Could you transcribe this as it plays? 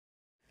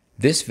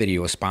This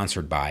video is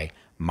sponsored by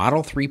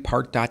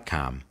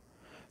Model3Part.com.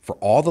 For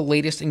all the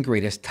latest and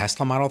greatest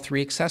Tesla Model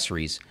 3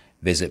 accessories,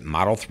 visit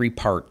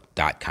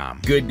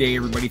Model3Part.com. Good day,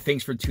 everybody.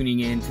 Thanks for tuning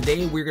in.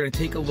 Today, we're going to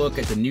take a look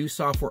at the new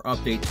software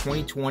update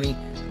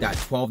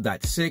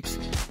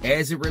 2020.12.6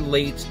 as it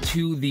relates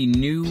to the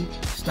new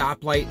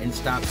stoplight and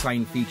stop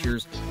sign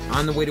features.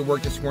 On the way to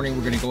work this morning,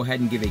 we're going to go ahead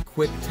and give a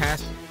quick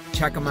test.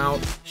 Check them out,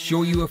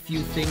 show you a few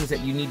things that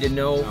you need to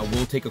know.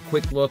 We'll take a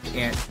quick look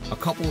at a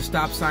couple of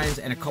stop signs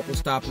and a couple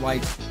stop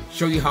lights,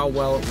 show you how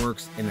well it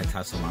works in the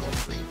Tesla Model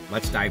 3.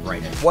 Let's dive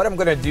right in. What I'm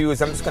going to do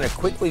is I'm just going to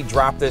quickly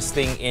drop this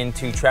thing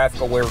into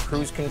traffic aware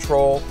cruise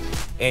control,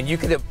 and you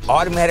can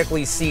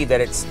automatically see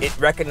that it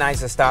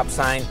recognizes a stop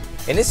sign.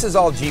 And this is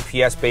all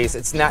GPS based.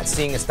 It's not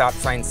seeing a stop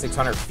sign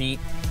 600 feet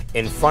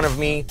in front of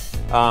me,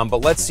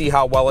 but let's see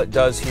how well it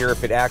does here,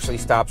 if it actually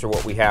stops or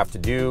what we have to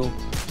do.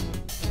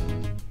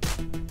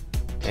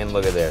 And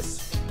look at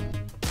this.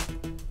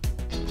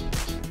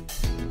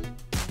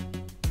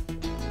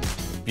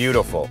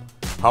 Beautiful.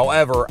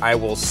 However, I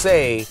will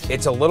say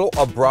it's a little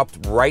abrupt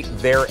right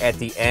there at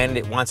the end.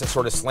 It wants to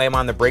sort of slam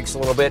on the brakes a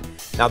little bit.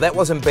 Now that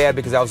wasn't bad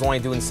because I was only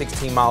doing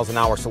 16 miles an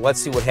hour. So let's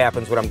see what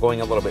happens when I'm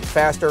going a little bit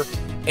faster.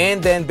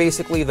 And then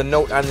basically the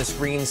note on the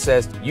screen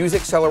says use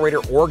accelerator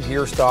or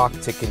gear stalk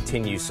to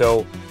continue.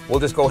 So we'll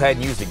just go ahead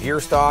and use the gear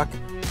stalk,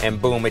 and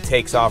boom, it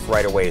takes off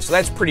right away. So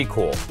that's pretty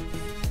cool.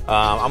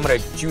 I'm going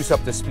to juice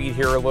up the speed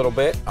here a little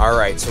bit. All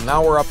right, so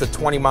now we're up to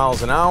 20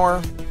 miles an hour.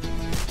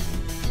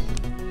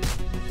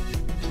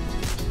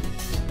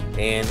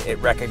 And it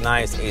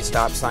recognized a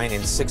stop sign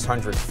in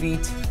 600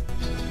 feet.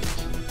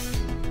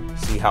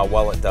 See how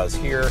well it does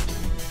here.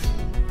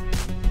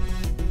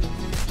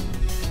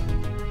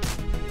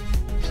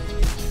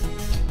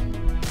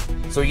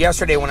 So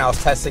yesterday when I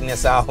was testing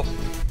this out,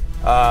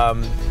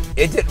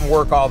 it didn't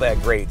work all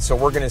that great. So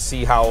we're going to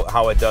see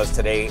how it does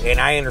today. And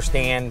I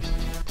understand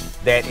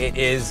that it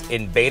is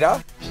in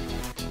beta.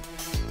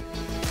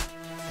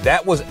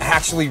 That was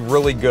actually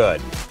really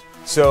good.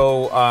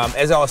 So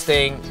as I was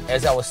saying,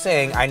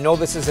 I know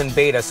this is in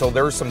beta, so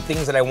there's some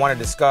things that I want to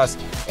discuss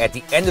at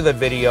the end of the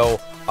video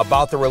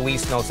about the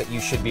release notes that you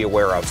should be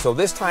aware of. So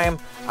this time,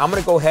 I'm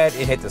going to go ahead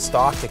and hit the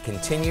stalk to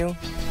continue.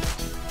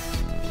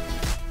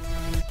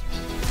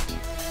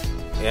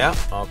 Yeah,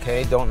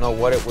 okay, don't know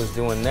what it was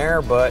doing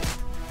there, but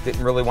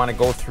didn't really want to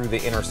go through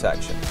the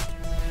intersection.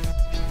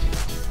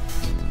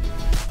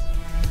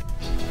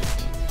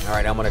 All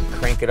right, I'm going to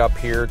crank it up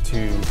here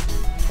to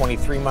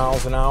 23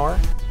 miles an hour.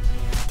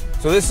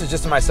 So this is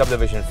just in my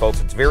subdivision, folks.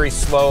 It's very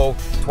slow,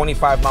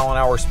 25 mile an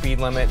hour speed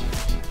limit,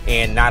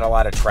 and not a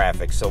lot of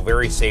traffic. So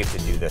very safe to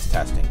do this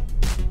testing.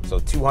 So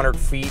 200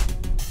 feet,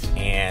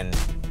 and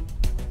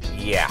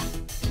yeah,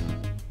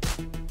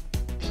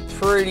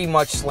 pretty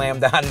much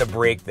slammed on the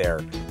brake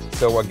there.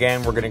 So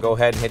again, we're going to go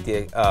ahead and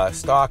hit the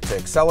stalk to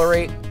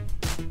accelerate.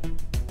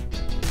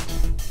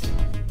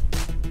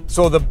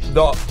 So the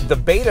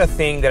beta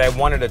thing that I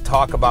wanted to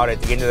talk about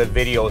at the end of the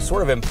video is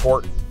sort of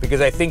important,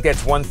 because I think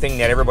that's one thing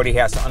that everybody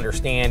has to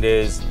understand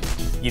is,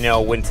 you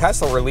know, when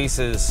Tesla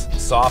releases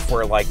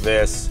software like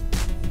this,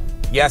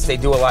 yes, they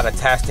do a lot of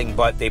testing,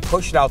 but they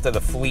push it out to the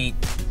fleet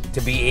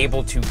to be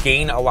able to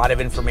gain a lot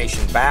of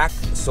information back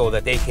so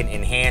that they can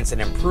enhance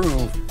and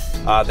improve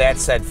that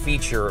said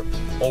feature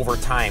over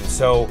time.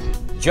 So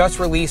just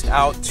released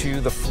out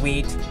to the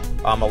fleet.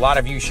 A lot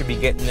of you should be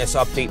getting this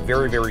update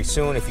very, very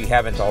soon if you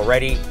haven't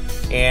already.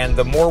 And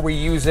the more we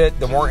use it,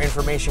 the more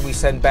information we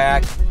send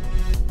back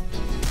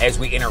as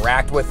we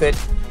interact with it,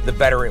 the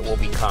better it will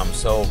become.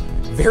 So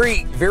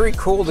very, very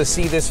cool to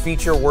see this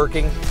feature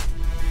working.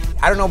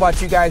 I don't know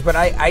about you guys, but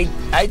I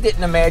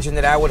didn't imagine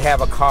that I would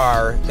have a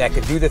car that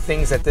could do the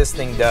things that this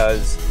thing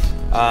does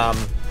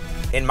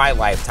in my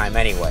lifetime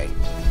anyway.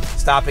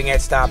 Stopping at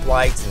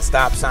stoplights and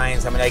stop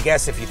signs. I mean, I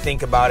guess if you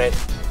think about it,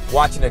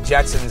 watching the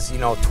Jetsons, you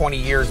know, 20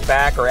 years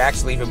back, or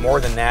actually even more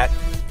than that,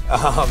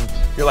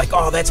 you're like,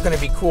 oh, that's going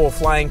to be cool,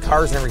 flying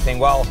cars and everything.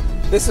 Well,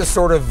 this is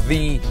sort of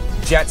the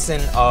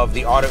Jetson of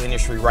the auto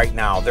industry right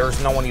now.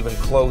 There's no one even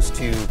close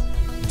to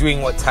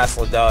doing what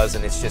Tesla does,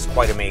 and it's just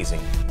quite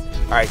amazing.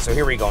 All right, so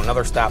here we go,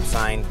 another stop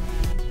sign.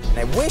 And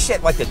I wish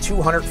at like the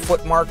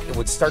 200-foot mark, it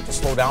would start to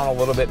slow down a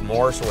little bit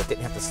more so it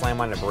didn't have to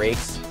slam on the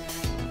brakes.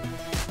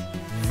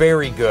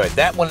 Very good.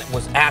 That one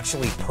was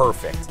actually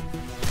perfect.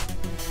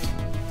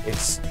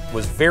 It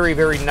was very,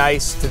 very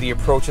nice to the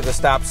approach of the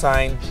stop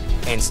sign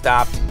and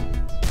stopped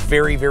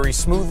very, very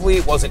smoothly.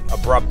 It wasn't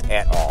abrupt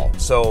at all.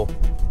 So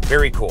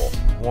very cool.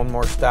 One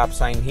more stop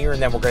sign here,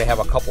 and then we're going to have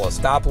a couple of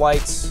stop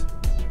lights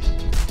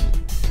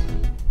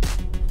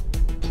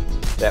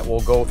that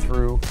we'll go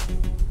through.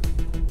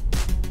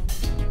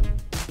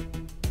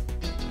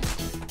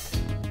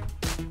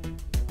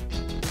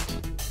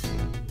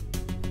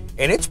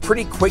 And it's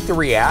pretty quick to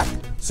react.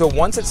 So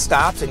once it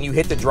stops and you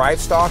hit the drive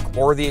stalk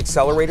or the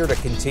accelerator to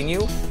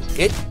continue,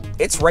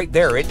 it's right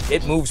there.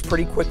 It moves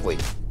pretty quickly.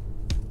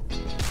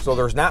 So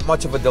there's not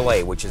much of a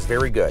delay, which is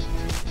very good.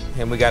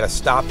 And we got a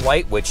stop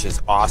light, which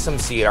is awesome.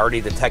 See, it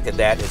already detected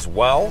that as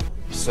well.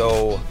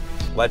 So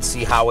let's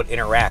see how it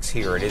interacts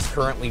here. It is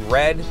currently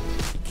red. You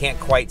can't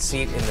quite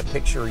see it in the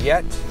picture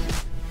yet,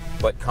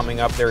 but coming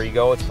up, there you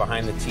go. It's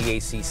behind the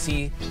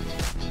TACC.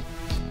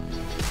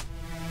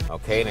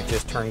 Okay, and it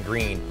just turned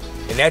green.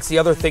 And that's the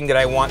other thing that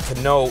I want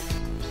to note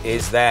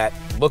is that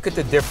look at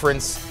the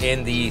difference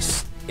in the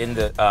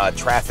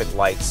traffic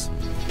lights.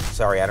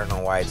 Sorry, I don't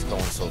know why it's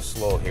going so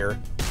slow here.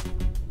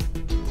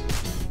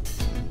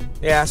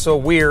 Yeah, so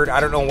weird. I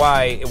don't know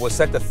why. It was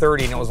set to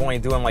 30 and it was only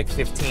doing like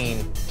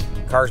 15.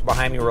 Cars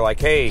behind me were like,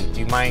 hey, do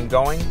you mind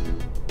going?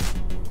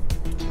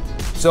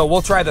 So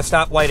we'll try the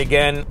stoplight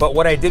again. But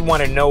what I did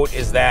want to note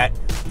is that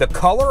the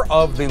color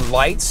of the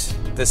lights,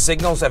 the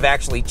signals have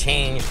actually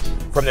changed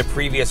from the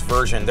previous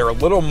version. They're a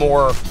little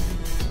more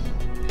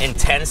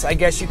intense, I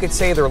guess you could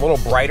say. They're a little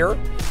brighter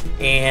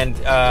and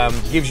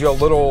gives you a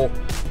little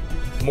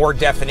more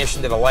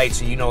definition to the light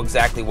so you know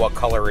exactly what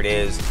color it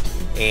is.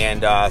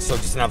 And so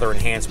just another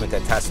enhancement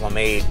that Tesla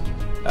made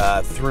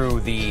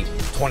through the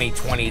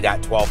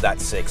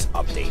 2020.12.6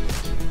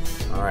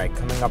 update. All right,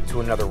 coming up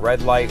to another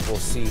red light. We'll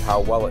see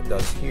how well it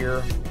does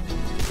here.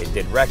 It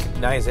did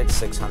recognize it,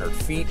 600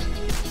 feet.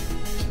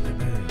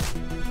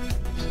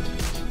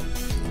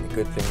 And the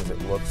good thing is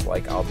it looks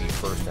like I'll be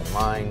first in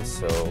line,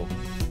 so...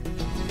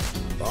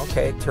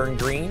 Okay, it turned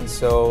green,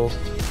 so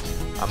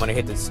I'm gonna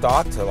hit the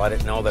stop to let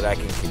it know that I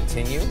can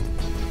continue.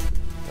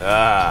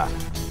 Ah,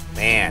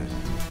 man.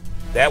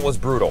 That was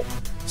brutal.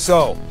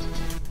 So,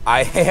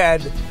 I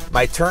had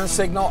my turn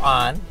signal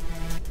on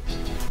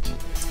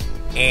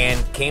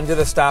and came to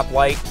the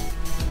stoplight,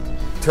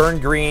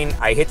 turned green,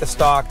 I hit the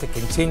stalk to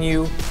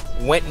continue,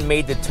 went and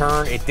made the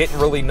turn. It didn't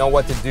really know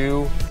what to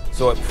do,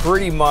 so it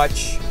pretty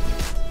much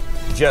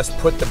just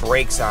put the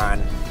brakes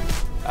on.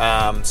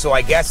 So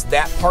I guess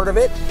that part of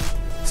it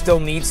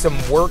still needs some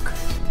work.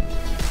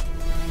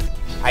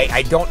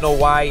 I don't know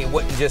why it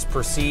wouldn't just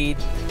proceed.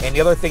 And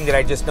the other thing that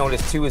I just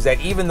noticed too is that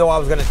even though I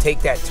was going to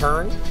take that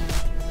turn,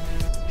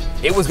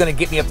 it was going to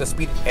get me up to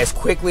speed as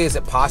quickly as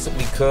it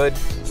possibly could.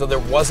 So there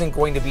wasn't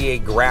going to be a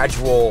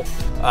gradual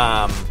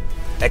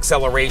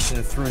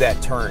acceleration through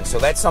that turn. So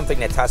that's something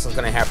that Tesla's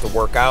going to have to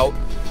work out.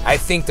 I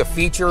think the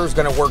feature is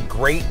going to work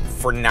great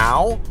for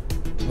now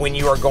when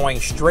you are going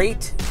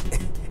straight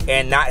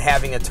and not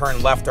having to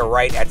turn left or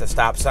right at the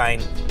stop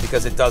sign,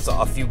 because it does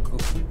a few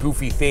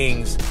goofy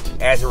things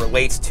as it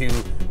relates to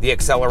the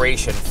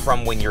acceleration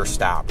from when you're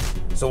stopped.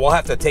 So we'll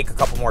have to take a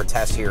couple more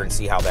tests here and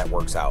see how that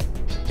works out.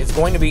 It's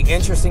going to be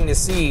interesting to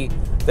see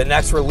the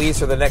next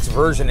release or the next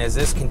version as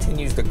this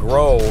continues to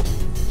grow,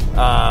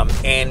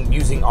 and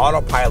using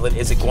autopilot,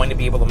 is it going to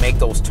be able to make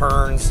those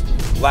turns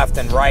left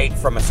and right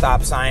from a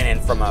stop sign and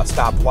from a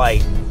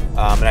stoplight?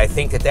 And I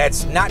think that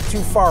that's not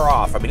too far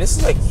off. I mean, this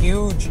is a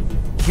huge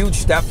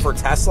step for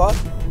Tesla,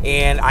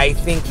 and I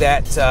think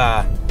that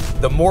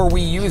the more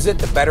we use it,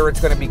 the better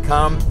it's going to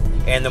become,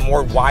 and the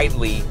more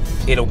widely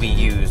it'll be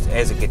used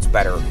as it gets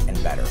better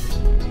and better.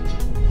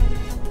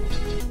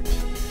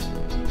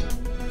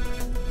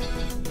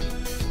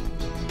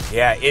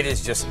 Yeah, it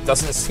is just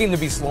doesn't seem to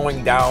be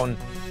slowing down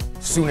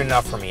soon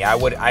enough for me. I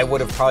would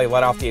have probably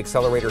let off the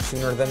accelerator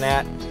sooner than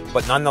that,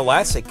 but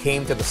nonetheless, it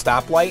came to the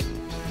stoplight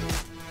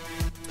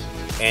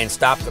and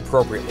stopped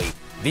appropriately.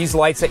 These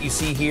lights that you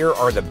see here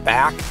are the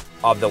back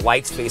of the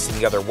lights facing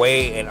the other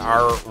way, and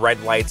our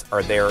red lights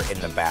are there in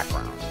the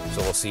background.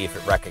 So we'll see if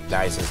it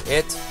recognizes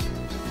it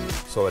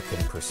so it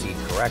can proceed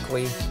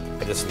correctly.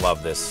 I just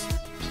love this.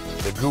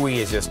 The GUI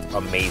is just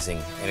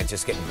amazing, and it's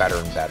just getting better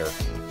and better.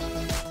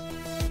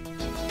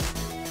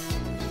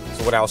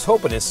 So what I was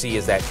hoping to see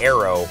is that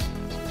arrow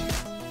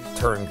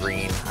turn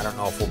green. I don't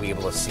know if we'll be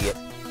able to see it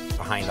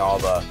behind all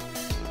the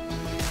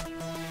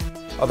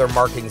other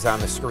markings on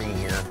the screen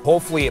here.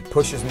 Hopefully it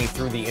pushes me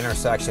through the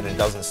intersection and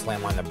doesn't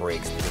slam on the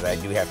brakes, because I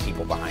do have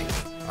people behind me.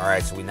 All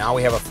right, so now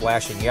we have a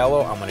flashing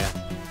yellow. I'm gonna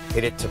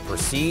hit it to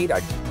proceed.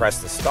 I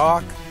press the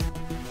stalk.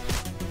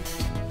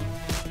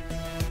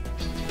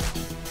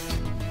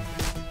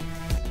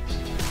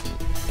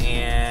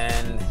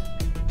 And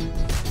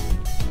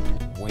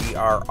we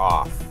are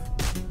off.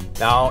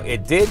 Now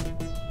it did,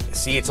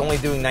 see, it's only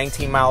doing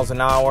 19 miles an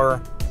hour.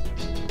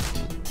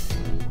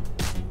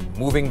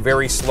 Moving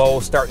very slow,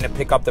 starting to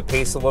pick up the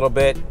pace a little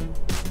bit.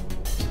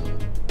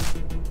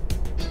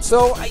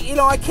 So, you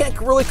know, I can't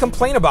really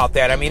complain about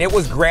that. I mean, it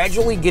was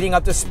gradually getting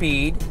up to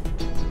speed,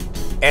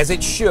 as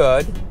it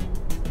should,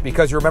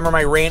 because you remember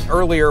my rant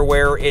earlier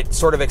where it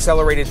sort of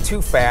accelerated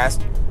too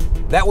fast.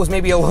 That was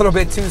maybe a little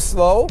bit too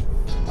slow.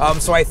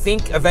 So I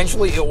think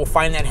eventually it will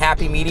find that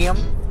happy medium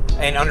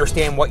and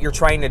understand what you're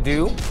trying to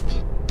do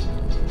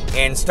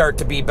and start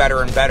to be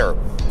better and better.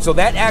 So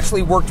that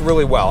actually worked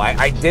really well.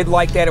 I did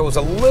like that. It was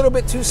a little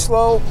bit too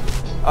slow.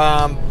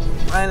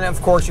 And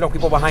of course, you know,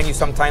 people behind you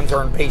sometimes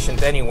are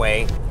impatient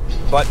anyway.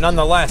 But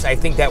nonetheless, I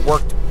think that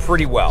worked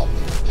pretty well.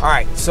 All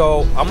right,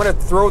 so I'm gonna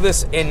throw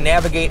this in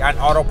Navigate on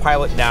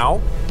autopilot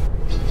now.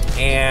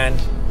 And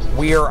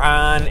we are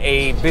on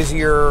a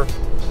busier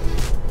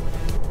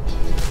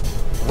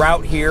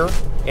route here.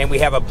 And we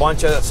have a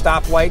bunch of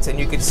stoplights, and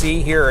you can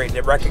see here,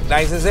 it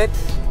recognizes it.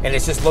 And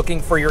it's just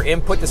looking for your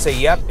input to say,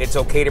 yep, it's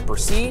okay to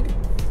proceed.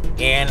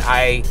 and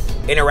I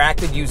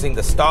interacted using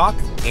the stalk,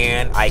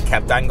 and I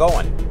kept on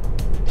going.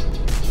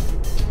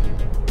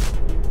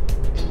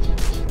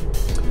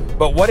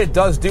 But what it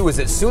does do is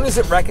as soon as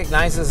it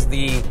recognizes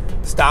the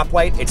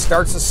stoplight, it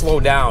starts to slow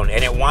down,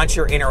 and it wants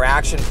your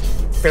interaction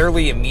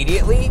fairly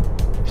immediately,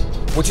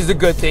 which is a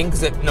good thing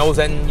because it knows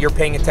then you're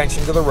paying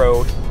attention to the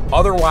road.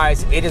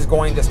 Otherwise, it is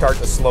going to start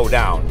to slow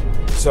down.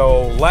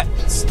 So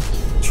let's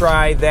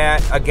try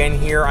that again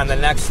here on the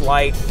next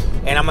light,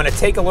 and I'm going to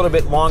take a little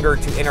bit longer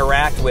to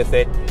interact with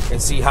it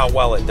and see how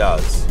well it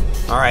does.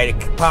 All right,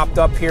 it popped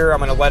up here. I'm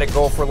going to let it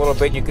go for a little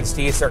bit. You can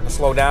see it's starting to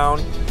slow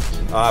down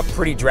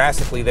pretty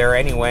drastically there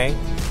anyway.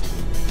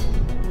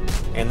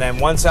 And then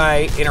once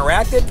I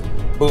interacted,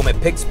 boom, it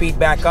picked speed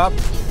back up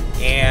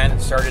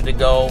and started to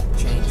go.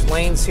 Change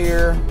lanes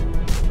here.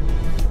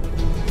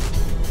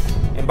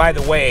 And by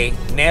the way,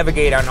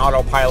 navigate on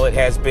autopilot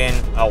has been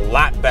a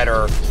lot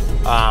better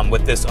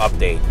with this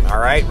update. All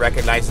right,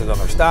 recognizes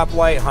another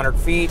stoplight, 100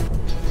 feet.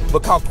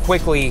 Look how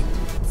quickly,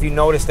 if you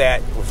notice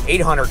that, it was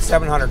 800,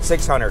 700,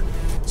 600.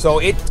 So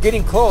it's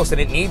getting close, and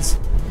it needs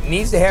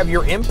to have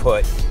your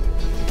input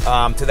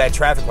to that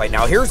traffic light.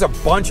 Now here's a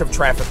bunch of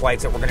traffic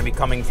lights that we're going to be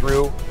coming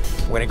through.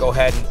 We're going to go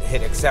ahead and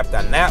hit accept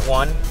on that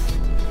one,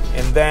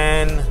 and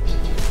then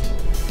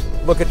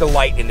look at the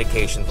light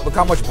indications. Look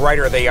how much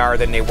brighter they are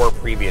than they were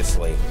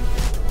previously.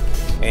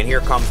 And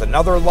here comes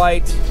another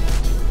light.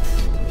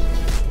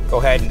 Go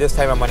ahead, and this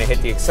time I'm going to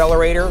hit the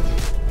accelerator,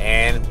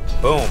 and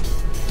boom,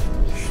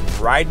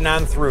 riding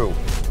on through.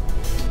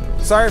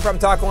 Sorry if I'm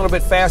talking a little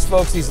bit fast,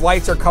 folks. These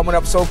lights are coming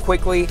up so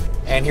quickly.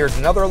 And here's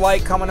another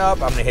light coming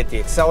up. I'm going to hit the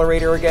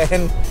accelerator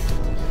again.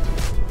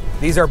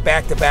 These are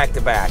back to back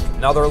to back.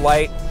 Another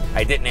light.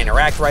 I didn't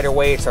interact right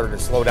away. It started to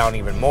slow down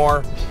even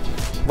more.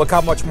 Look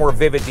how much more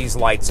vivid these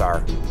lights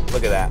are.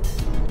 Look at that.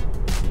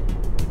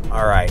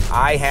 All right,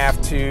 I have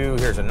to,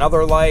 here's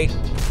another light.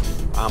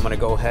 I'm going to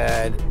go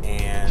ahead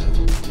and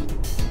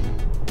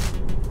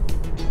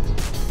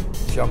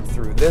jump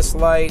through this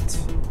light,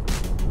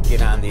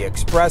 get on the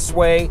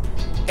expressway,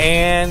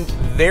 and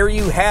there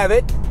you have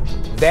it.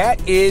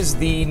 That is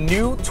the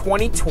new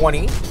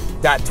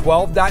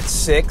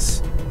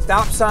 2020.12.6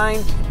 stop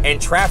sign and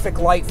traffic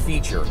light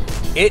feature.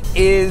 It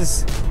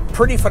is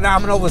pretty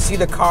phenomenal to see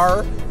the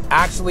car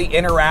actually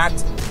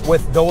interact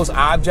with those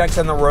objects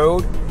on the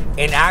road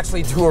and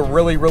actually do a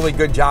really, really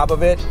good job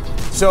of it.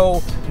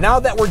 So now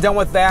that we're done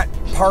with that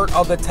part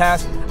of the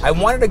test, I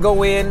wanted to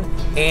go in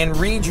and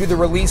read you the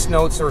release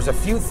notes. There's a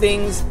few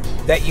things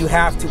that you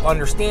have to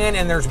understand,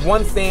 and there's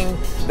one thing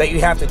that you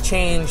have to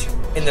change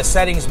in the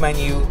settings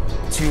menu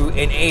to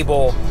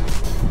enable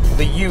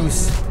the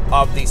use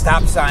of the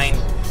stop sign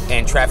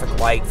and traffic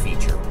light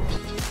feature.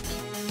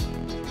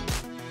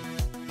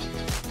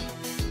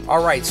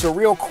 All right, so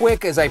real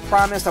quick, as I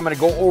promised, I'm going to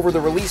go over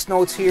the release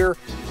notes here.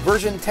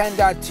 Version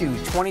 10.2,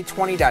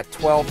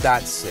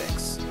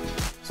 2020.12.6.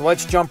 So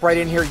let's jump right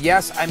in here.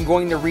 Yes, I'm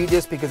going to read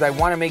this because I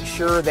want to make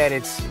sure that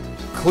it's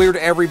clear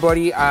to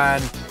everybody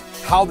on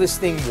how this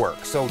thing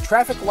works. So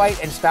traffic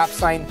light and stop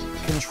sign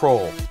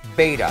control,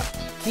 beta.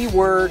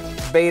 Keyword,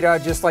 beta,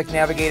 just like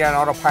navigate on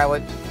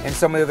autopilot and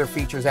some of the other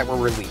features that were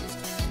released.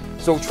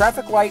 So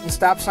traffic light and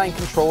stop sign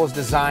control is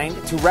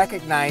designed to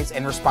recognize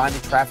and respond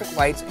to traffic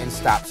lights and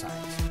stop signs,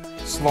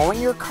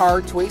 slowing your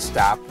car to a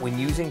stop when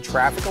using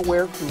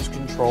traffic-aware cruise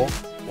control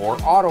or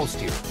auto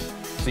steer.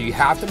 So you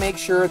have to make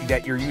sure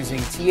that you're using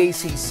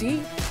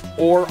TACC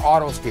or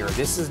auto steer.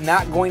 This is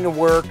not going to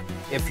work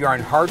if you're on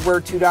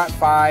hardware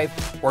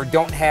 2.5 or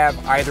don't have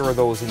either of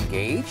those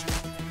engaged.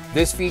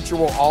 This feature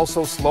will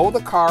also slow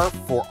the car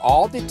for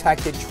all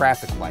detected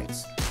traffic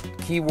lights.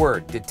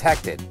 Keyword,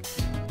 detected,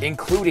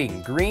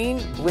 including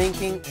green,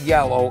 blinking,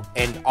 yellow,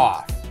 and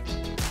off.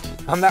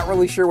 I'm not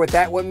really sure what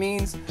that one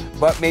means,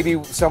 but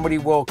maybe somebody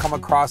will come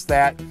across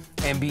that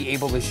and be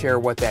able to share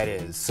what that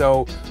is.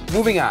 So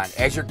moving on,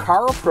 as your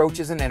car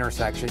approaches an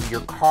intersection, your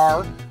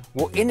car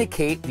will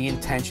indicate the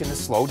intention to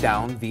slow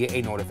down via a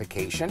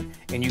notification,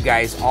 and you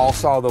guys all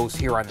saw those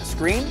here on the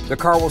screen. The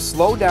car will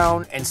slow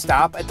down and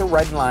stop at the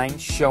red line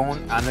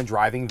shown on the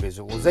driving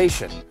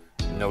visualization,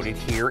 noted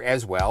here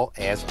as well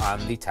as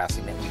on the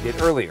testing that we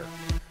did earlier.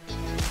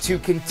 To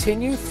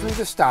continue through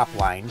the stop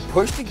line,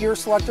 push the gear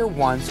selector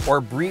once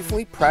or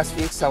briefly press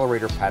the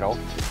accelerator pedal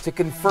to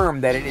confirm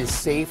that it is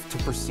safe to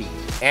proceed.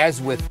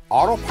 As with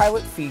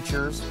autopilot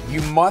features,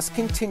 you must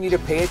continue to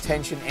pay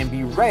attention and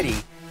be ready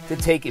to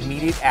take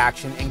immediate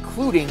action,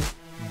 including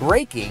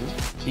braking,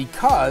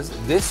 because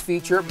this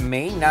feature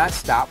may not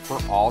stop for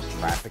all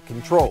traffic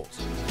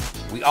controls.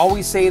 We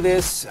always say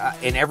this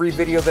in every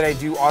video that I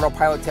do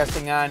autopilot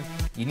testing on.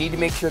 You need to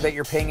make sure that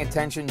you're paying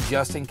attention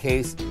just in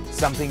case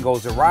something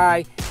goes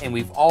awry, and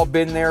we've all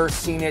been there,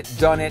 seen it,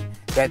 done it,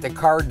 that the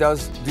car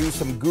does do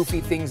some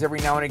goofy things every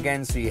now and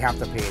again, so you have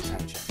to pay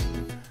attention.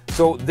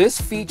 So this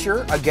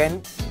feature,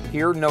 again,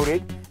 here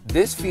noted,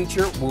 this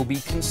feature will be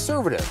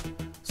conservative.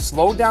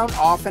 Slow down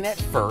often at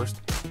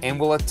first and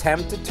will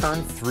attempt to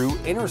turn through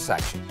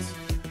intersections.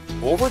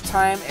 Over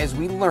time, as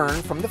we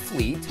learn from the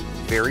fleet,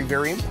 very,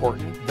 very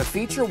important, the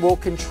feature will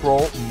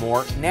control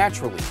more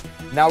naturally.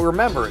 Now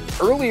remember,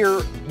 earlier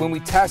when we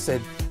tested,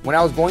 when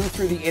I was going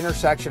through the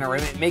intersection or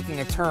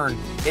making a turn,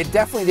 it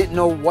definitely didn't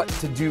know what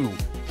to do.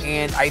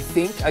 And I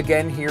think,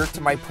 again, here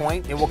to my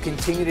point, it will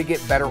continue to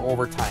get better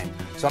over time.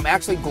 So I'm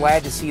actually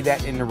glad to see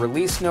that in the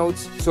release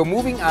notes. So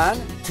moving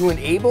on, to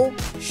enable,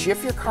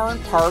 shift your car in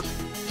park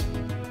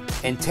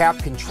and tap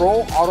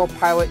Control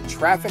Autopilot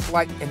Traffic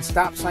Light and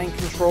Stop Sign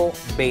Control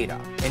Beta.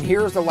 And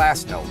here's the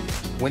last note.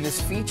 When this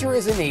feature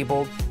is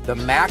enabled, the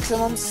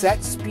maximum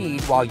set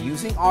speed while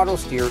using auto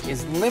steer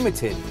is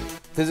limited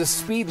to the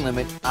speed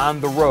limit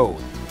on the road.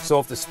 So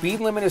if the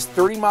speed limit is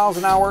 30 miles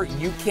an hour,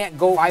 you can't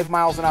go 5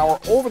 miles an hour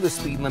over the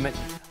speed limit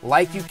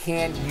like you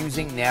can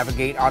using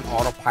Navigate on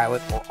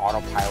Autopilot or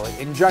Autopilot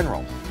in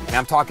general. And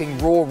I'm talking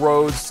rural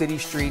roads, city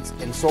streets,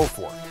 and so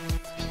forth.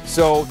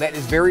 So that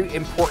is very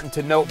important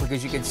to note,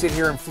 because you can sit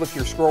here and flick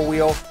your scroll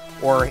wheel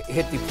or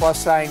hit the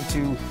plus sign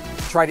to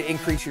try to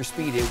increase your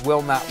speed. It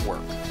will not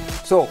work.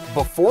 So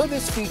before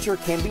this feature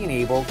can be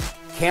enabled,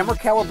 camera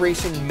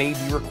calibration may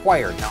be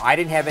required. Now, I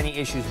didn't have any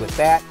issues with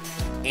that,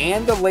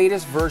 and the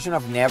latest version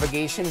of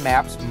navigation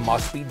maps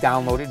must be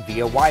downloaded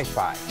via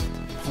Wi-Fi.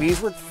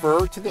 Please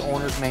refer to the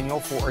owner's manual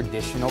for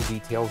additional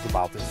details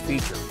about this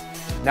feature.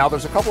 Now,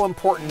 there's a couple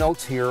important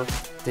notes here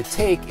to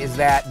take, is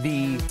that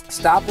the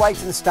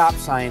stoplights and stop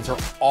signs are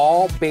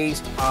all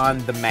based on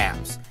the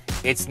maps.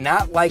 It's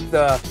not like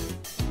the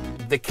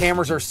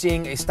cameras are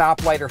seeing a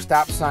stoplight or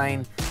stop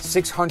sign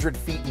 600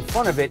 feet in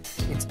front of it.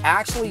 It's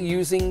actually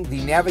using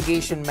the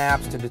navigation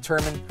maps to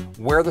determine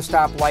where the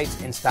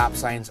stoplights and stop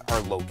signs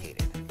are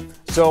located.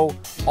 So,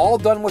 all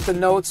done with the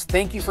notes.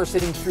 Thank you for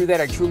sitting through that.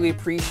 I truly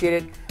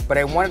appreciate it. But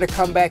I wanted to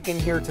come back in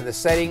here to the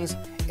settings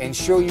and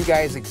show you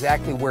guys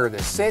exactly where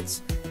this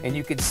sits. And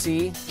you can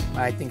see,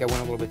 I think I went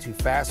a little bit too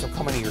fast. So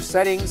come into your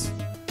settings,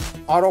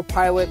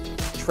 Autopilot,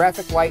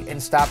 Traffic Light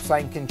and Stop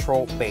Sign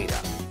Control Beta.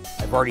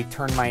 I've already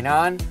turned mine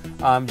on.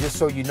 Just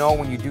so you know,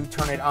 when you do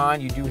turn it on,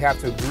 you do have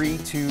to agree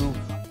to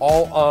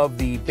all of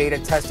the beta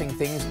testing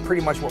things,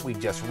 pretty much what we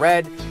just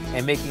read,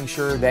 and making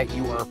sure that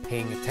you are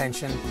paying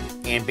attention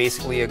and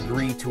basically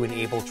agree to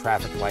enable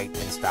traffic light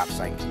and stop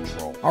sign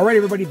control. All right,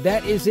 everybody,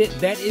 that is it.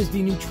 That is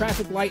the new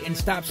traffic light and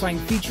stop sign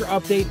feature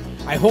update.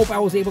 I hope I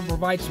was able to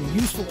provide some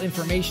useful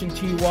information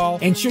to you all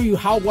and show you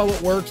how well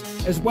it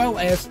works, as well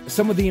as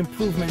some of the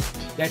improvements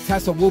that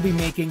Tesla will be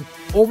making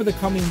over the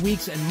coming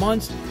weeks and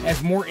months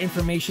as more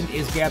information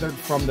is gathered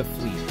from the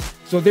fleet.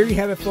 So there you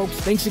have it, folks.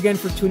 Thanks again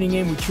for tuning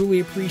in. We truly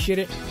appreciate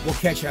it. We'll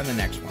catch you on the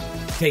next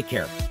one. Take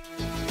care.